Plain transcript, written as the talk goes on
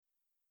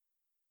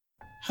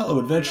Hello,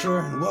 adventurer,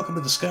 and welcome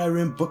to the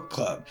Skyrim Book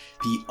Club,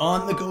 the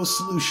on-the-go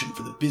solution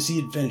for the busy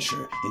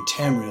adventure in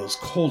Tamriel's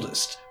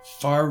coldest,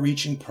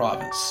 far-reaching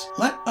province.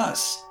 Let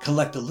us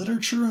collect the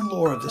literature and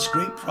lore of this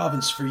great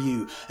province for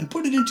you and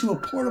put it into a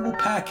portable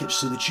package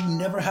so that you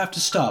never have to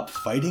stop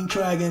fighting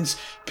dragons,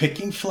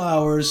 picking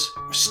flowers,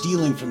 or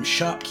stealing from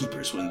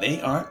shopkeepers when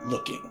they aren't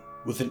looking.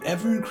 With an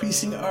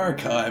ever-increasing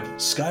archive,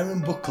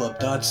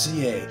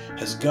 SkyrimBookClub.ca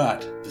has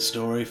got the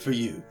story for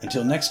you.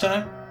 Until next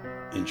time,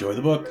 enjoy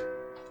the book.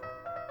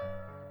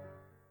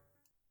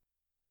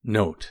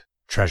 Note: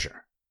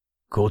 treasure.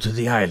 Go to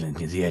the island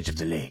near the edge of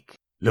the lake.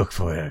 Look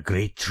for where a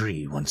great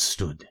tree once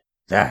stood.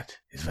 That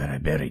is where I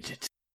buried it.